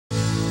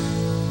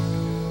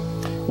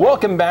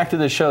Welcome back to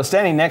the show.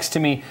 Standing next to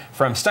me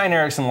from Stein,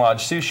 Eriksen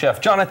Lodge, sous chef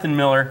Jonathan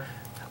Miller.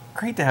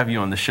 Great to have you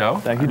on the show.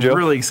 Thank you, Joe. I'm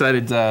really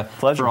excited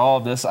for all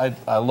of this.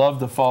 I love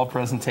the fall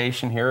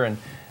presentation here, and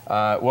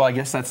well, I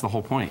guess that's the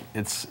whole point.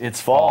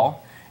 It's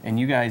fall, and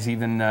you guys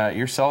even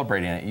you're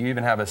celebrating it. You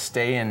even have a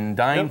stay and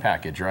dine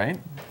package, right?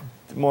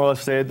 More or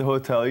less stay at the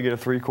hotel. You get a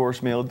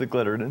 3-course meal at the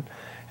Glitterden,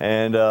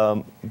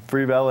 and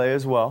free valet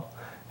as well.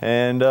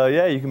 And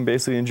yeah, you can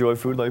basically enjoy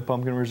food like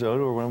pumpkin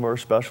risotto or one of our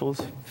specials.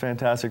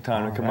 Fantastic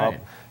time to come up.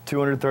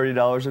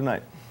 $230 a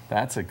night.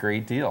 That's a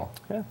great deal.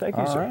 Yeah, thank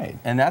you, sir. All right,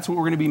 and that's what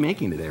we're going to be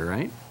making today,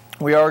 right?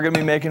 We are going to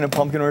be making a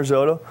pumpkin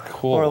risotto.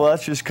 Cool. More or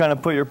less, just kind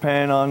of put your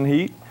pan on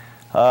heat.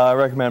 I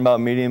recommend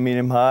about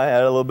medium high.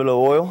 Add a little bit of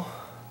oil.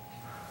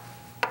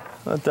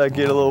 Let that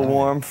get a little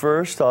warm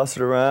first. Toss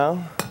it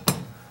around.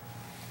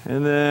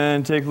 And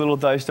then take a little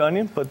diced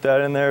onion, put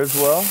that in there as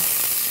well.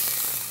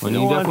 Well,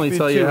 you definitely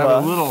tell you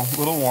have a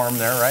little warm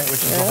there, right?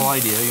 Which is the whole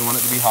idea. You want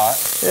it to be hot.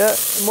 Yeah,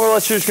 more or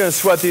less you're just going to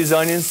sweat these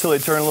onions till they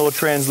turn a little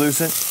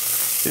translucent.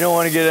 You don't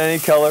want to get any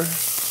color.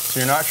 So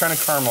you're not trying to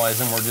caramelize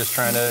them. We're just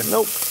trying to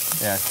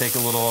yeah, take a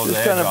little of the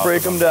edge off. Just kind of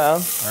break them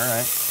down. All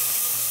right.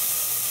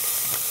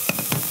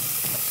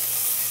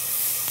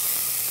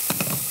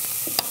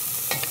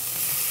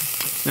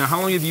 Now,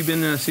 how long have you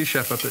been a sous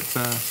chef up at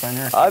Stein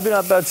Eriksen? I've been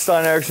up at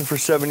Stein Eriksen for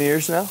 7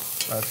 years now.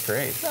 That's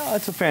great. No,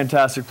 it's a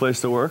fantastic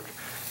place to work.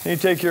 And you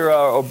take your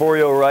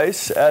arborio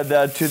rice, add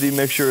that to the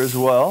mixture as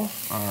well.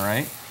 All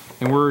right.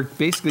 And we're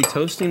basically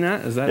toasting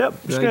that? Is that Yep.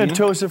 Just going to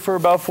toast it for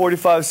about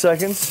 45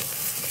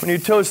 seconds. When you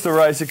toast the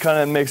rice, it kind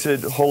of makes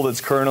it hold its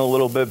kernel a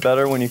little bit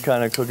better when you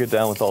kind of cook it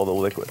down with all the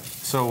liquid.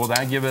 So will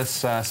that give us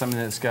something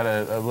that's got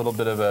a little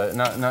bit of a,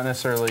 not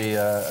necessarily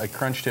a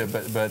crunch to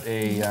it, but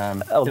a,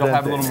 it'll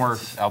have a little more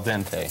al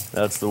dente.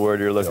 That's the word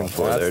you're looking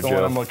for there, Joe. That's the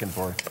one I'm looking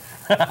for.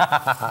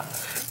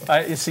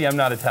 You see, I'm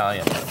not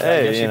Italian. Hey,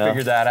 I guess you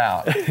figured that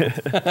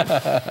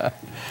out.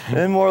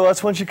 And more or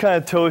less, once you kind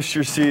of toast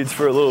your seeds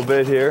for a little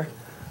bit here,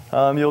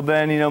 you'll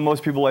then,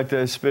 most people like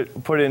to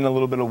put in a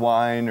little bit of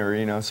wine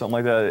or, something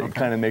like that. It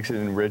kind of makes it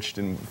enriched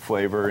in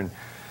flavor and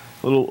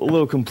a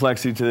little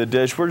complexity to the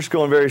dish. We're just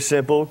going very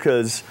simple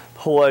because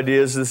the whole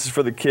idea is this is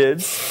for the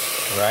kids.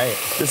 Right.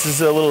 This is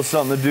a little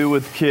something to do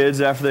with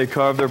kids after they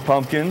carve their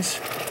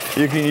pumpkins.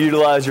 You can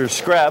utilize your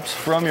scraps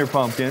from your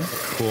pumpkin.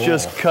 Cool.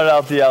 Just cut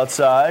out the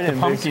outside. The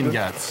pumpkin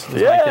guts,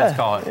 as my kids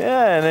call it.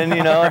 Yeah, and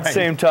then, at the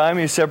same time,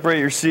 you separate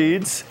your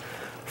seeds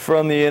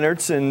from the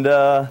innards and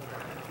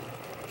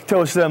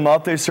toast them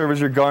up. They serve as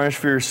your garnish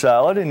for your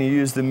salad, and you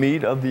use the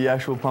meat of the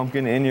actual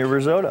pumpkin in your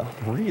risotto.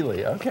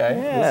 Really? Okay.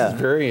 Yeah. This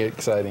is very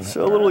exciting.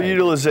 So a little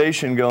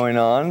utilization going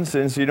on.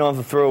 Since you don't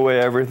have to throw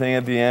away everything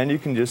at the end, you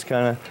can just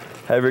kind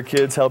of have your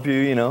kids help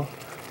you,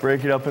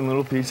 break it up in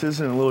little pieces,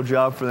 and a little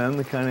job for them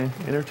to kind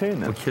of entertain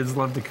them. Well, kids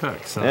love to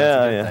cook, so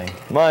that's a good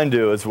thing. Mine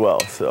do as well,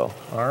 so.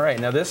 All right,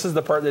 now this is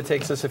the part that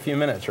takes us a few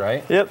minutes,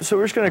 right? Yep, so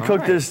we're just going to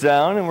cook this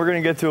down, and we're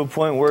going to get to a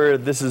point where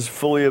this is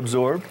fully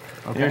absorbed.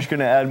 Okay. You're just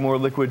going to add more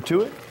liquid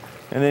to it,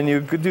 and then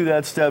you could do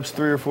that steps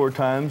 3 or 4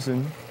 times,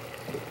 and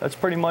that's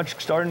pretty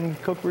much starting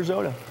to cook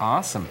risotto.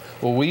 Awesome.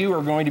 Well, we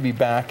are going to be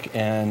back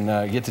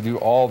and get to do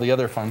all the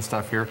other fun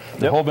stuff here.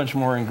 A whole bunch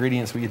more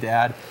ingredients we get to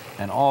add,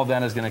 and all of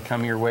that is going to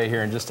come your way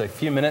here in just a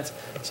few minutes,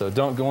 so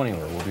don't go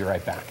anywhere. We'll be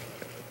right back.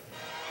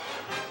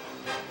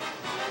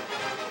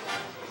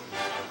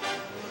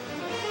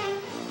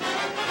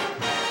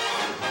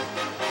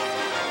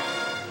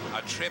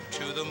 A trip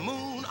to the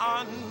moon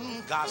on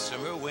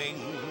gossamer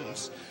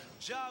wings.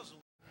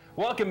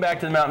 Welcome back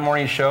to the Mountain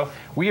Morning Show.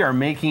 We are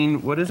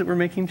making, what is it we're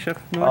making,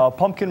 Chef Miller?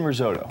 Pumpkin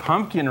risotto.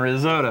 Pumpkin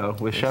risotto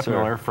with Chef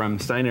Miller from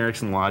Stein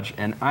Eriksen Lodge.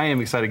 And I am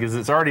excited because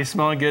it's already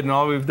smelling good and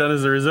all we've done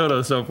is the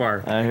risotto so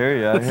far. I hear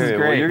you, I hear you.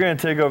 Well, you're going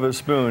to take over the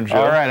spoon,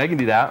 Joe. All right, I can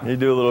do that. You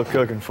do a little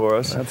cooking for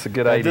us. That's a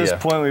good idea. At this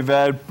point, we've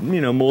had,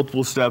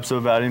 multiple steps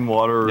of adding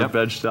water or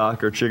veg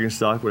stock or chicken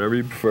stock, whatever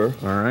you prefer.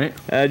 All right.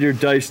 Add your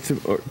diced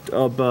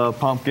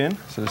pumpkin.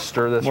 So just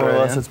stir this more or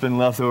less. It's been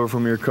left over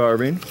from your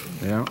carving.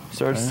 Yeah.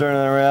 Start stirring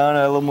it around.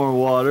 Add a little more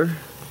water.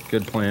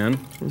 Good plan.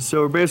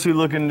 So we're basically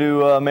looking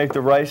to make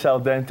the rice al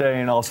dente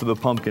and also the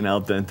pumpkin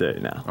al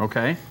dente now.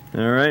 Okay.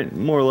 All right.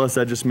 More or less,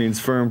 that just means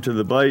firm to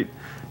the bite.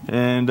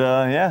 And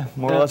yeah,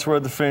 more or less we're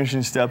at the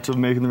finishing steps of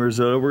making the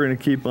risotto. We're going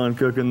to keep on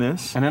cooking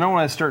this. And I don't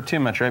want to stir too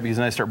much, right? Because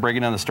then I start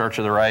breaking down the starch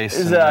of the rice.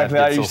 Exactly.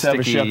 I used to have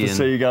a chef to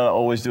say you got to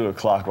always do it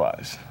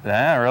clockwise.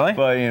 Yeah, really?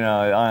 But,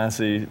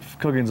 honestly,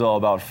 cooking's all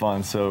about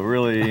fun. So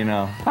really,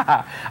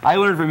 I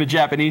learned from a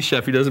Japanese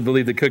chef who doesn't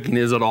believe that cooking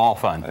is at all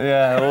fun.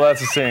 Yeah, well, that's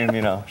the same,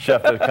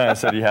 chef that kind of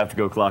said you have to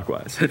go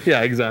clockwise.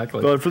 Yeah,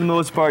 exactly. But for the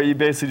most part, you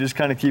basically just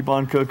kind of keep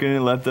on cooking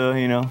and let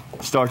the,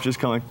 starches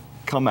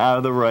come out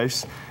of the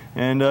rice.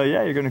 And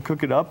yeah, you're going to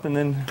cook it up, and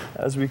then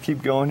as we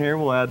keep going here,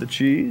 we'll add the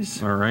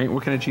cheese. All right.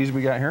 What kind of cheese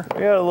we got here?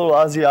 We got a little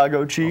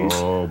Asiago cheese.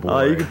 Oh,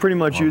 boy. You can pretty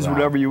much use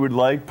whatever you would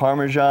like.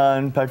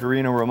 Parmesan,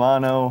 Pecorino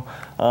Romano.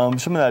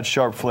 Some of that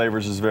sharp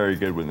flavors is very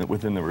good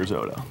within the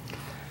risotto.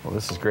 Well,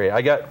 this is great.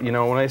 I got, when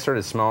I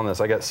started smelling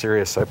this, I got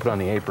serious. I put on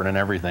the apron and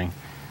everything.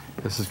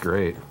 This is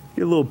great.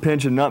 Get a little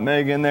pinch of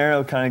nutmeg in there.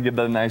 It'll kind of give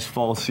that nice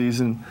fall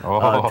season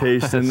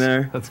taste in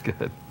there. That's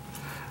good.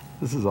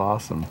 This is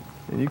awesome.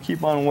 And you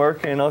keep on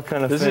working. I'll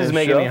kind of This is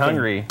making me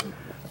hungry.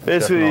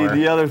 Basically,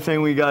 the other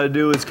thing we got to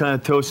do is kind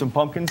of toast some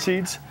pumpkin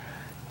seeds.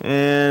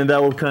 And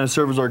that will kind of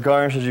serve as our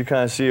garnish, as you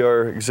kind of see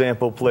our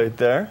example plate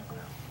there.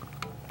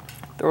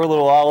 Throw a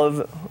little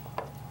olive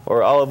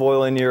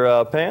oil in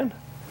your pan.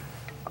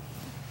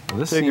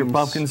 Take your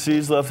pumpkin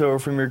seeds left over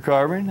from your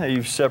carving that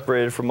you've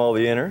separated from all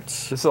the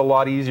innards. This is a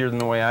lot easier than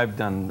the way I've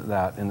done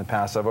that in the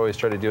past. I've always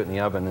tried to do it in the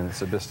oven, and it's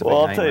just a big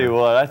Well, I'll nightmare. tell you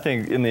what, I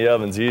think in the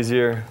oven's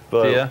easier.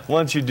 But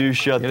once you do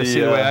shut the...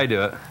 see the way I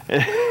do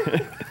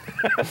it.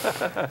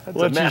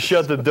 Once you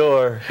shut the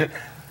door,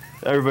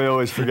 everybody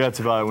always forgets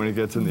about it when it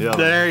gets in the oven.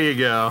 There you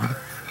go.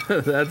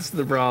 That's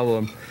the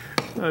problem.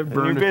 I've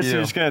burned You're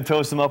basically just going to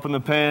toast them up in the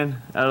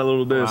pan, add a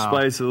little bit of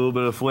spice, a little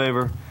bit of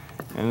flavor.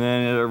 And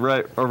then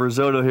our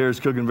risotto here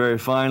is cooking very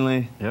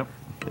finely. Yep.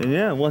 And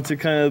yeah, once it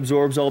kind of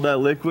absorbs all that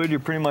liquid,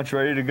 you're pretty much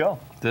ready to go.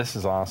 This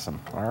is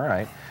awesome. All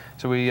right.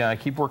 So we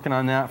keep working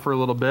on that for a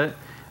little bit.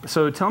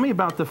 So tell me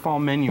about the fall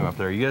menu up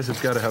there. You guys have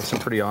got to have some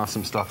pretty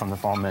awesome stuff on the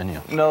fall menu.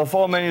 No, the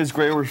fall menu is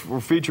great. We're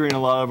featuring a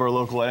lot of our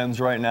local items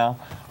right now.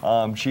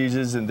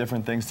 Cheeses and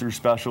different things through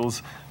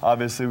specials.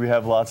 Obviously, we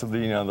have lots of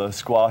the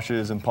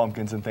squashes and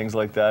pumpkins and things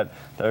like that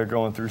are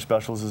going through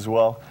specials as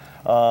well.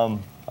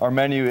 Our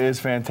menu is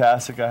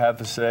fantastic, I have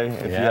to say.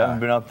 If you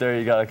haven't been up there,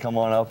 you got to come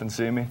on up and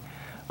see me.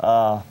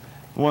 One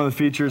of the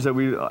features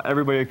that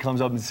everybody that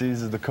comes up and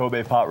sees is the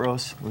Kobe pot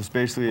roast. It's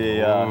basically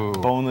a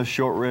boneless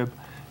short rib.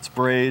 It's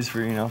braised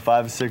for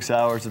 5 to 6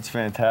 hours. It's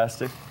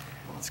fantastic.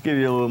 Let's give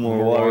you a little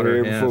more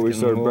water here before we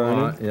start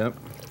burning. Yep.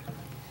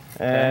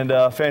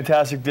 And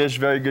fantastic dish,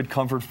 very good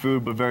comfort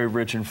food, but very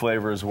rich in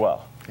flavor as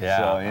well. Yeah,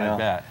 so, I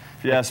bet.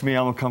 If you ask me,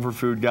 I'm a comfort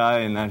food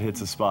guy, and that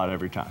hits the spot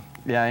every time.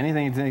 Yeah,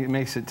 anything that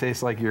makes it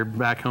taste like you're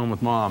back home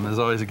with mom is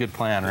always a good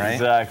plan, right?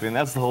 Exactly, and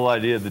that's the whole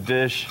idea of the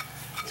dish.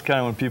 It's kind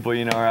of when people,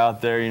 are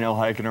out there,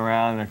 hiking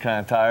around, and they're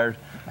kind of tired.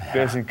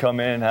 Basically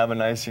come in, have a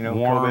nice,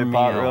 Kobe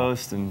pot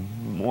roast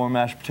and warm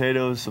mashed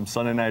potatoes, some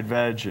Sunday night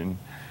veg, and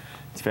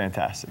it's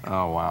fantastic.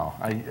 Oh, wow.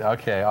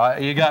 Okay,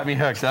 you got me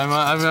hooked.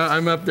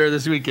 I'm up there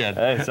this weekend.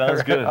 Hey,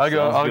 sounds good. I'll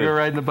go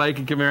riding the bike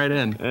and come right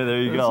in. Hey,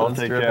 there you go. I'll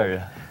take care of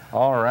you.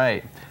 All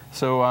right.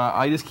 So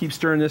I just keep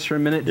stirring this for a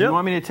minute. Do you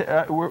want me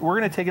to? We're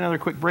going to take another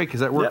quick break. Does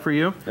that work for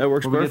you? That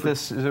works perfect.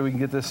 So we can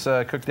get this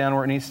cooked down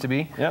where it needs to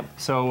be. Yep.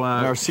 So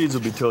and our seeds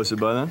will be toasted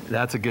by then.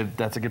 That's a good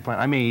plan.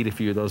 I may eat a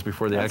few of those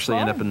before they actually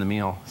end up in the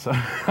meal. So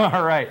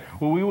all right.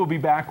 Well, we will be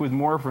back with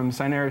more from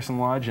Stein Eriksen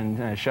Lodge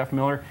and Chef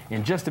Miller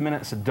in just a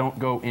minute. So don't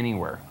go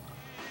anywhere.